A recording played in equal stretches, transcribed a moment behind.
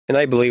and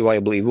I believe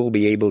we'll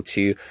be able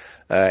to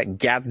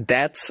get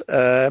that.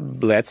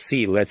 Let's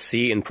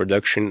see in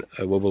production.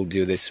 We will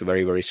do this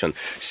very, very soon.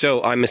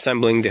 So I'm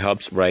assembling the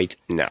hubs right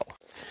now.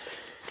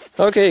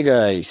 Okay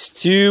guys,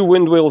 2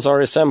 wind wheels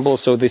are assembled.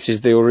 So this is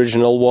the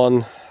original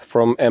one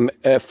from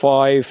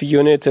M5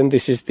 unit, and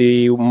this is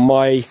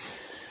my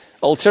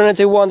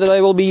alternative one that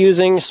I will be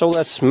using. So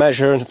let's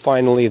measure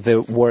finally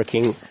the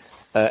working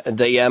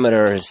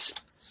diameters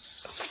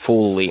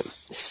fully.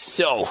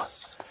 So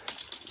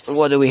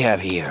what do we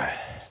have here?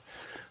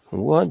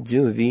 What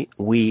do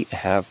we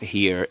have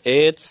here?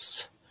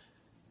 It's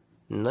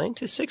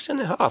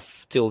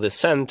 96.5 till the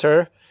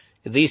center.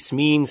 This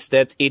means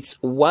that it's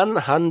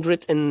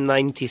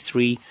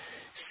 193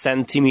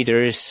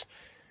 centimeters,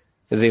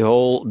 the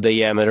whole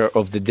diameter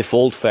of the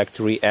default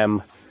factory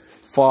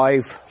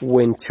M5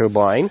 wind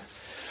turbine.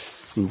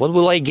 What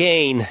will I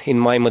gain in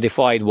my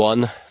modified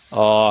one?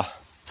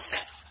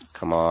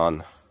 Come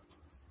on.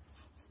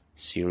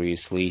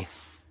 Seriously.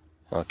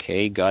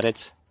 Okay, got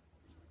it.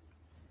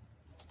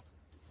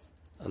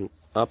 And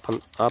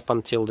up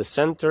until the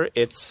center,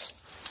 it's...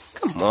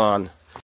 Come on.